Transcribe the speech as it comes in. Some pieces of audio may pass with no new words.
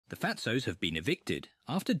The Fatsos have been evicted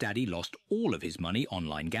after Daddy lost all of his money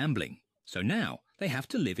online gambling. So now they have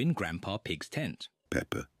to live in Grandpa Pig's tent.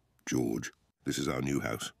 Pepper, George, this is our new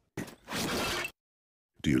house.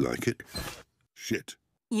 Do you like it? Shit.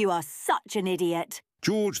 You are such an idiot.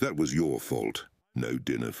 George, that was your fault. No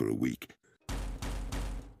dinner for a week.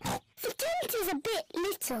 The tent is a bit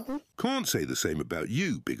little. Can't say the same about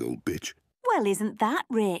you, big old bitch. Well, isn't that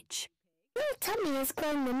rich? Your tummy has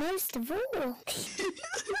grown the most of all.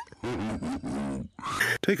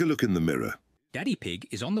 Take a look in the mirror. Daddy Pig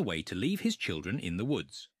is on the way to leave his children in the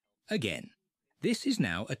woods. Again. This is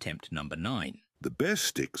now attempt number 9. The best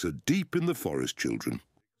sticks are deep in the forest, children.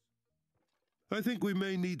 I think we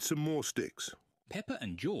may need some more sticks. Pepper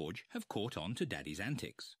and George have caught on to Daddy's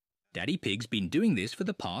antics. Daddy Pig's been doing this for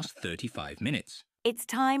the past 35 minutes. It's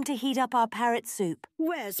time to heat up our parrot soup.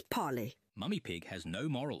 Where's Polly? Mummy Pig has no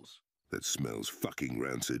morals. That smells fucking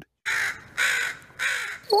rancid.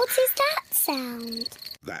 What is that sound?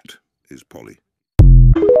 That is Polly.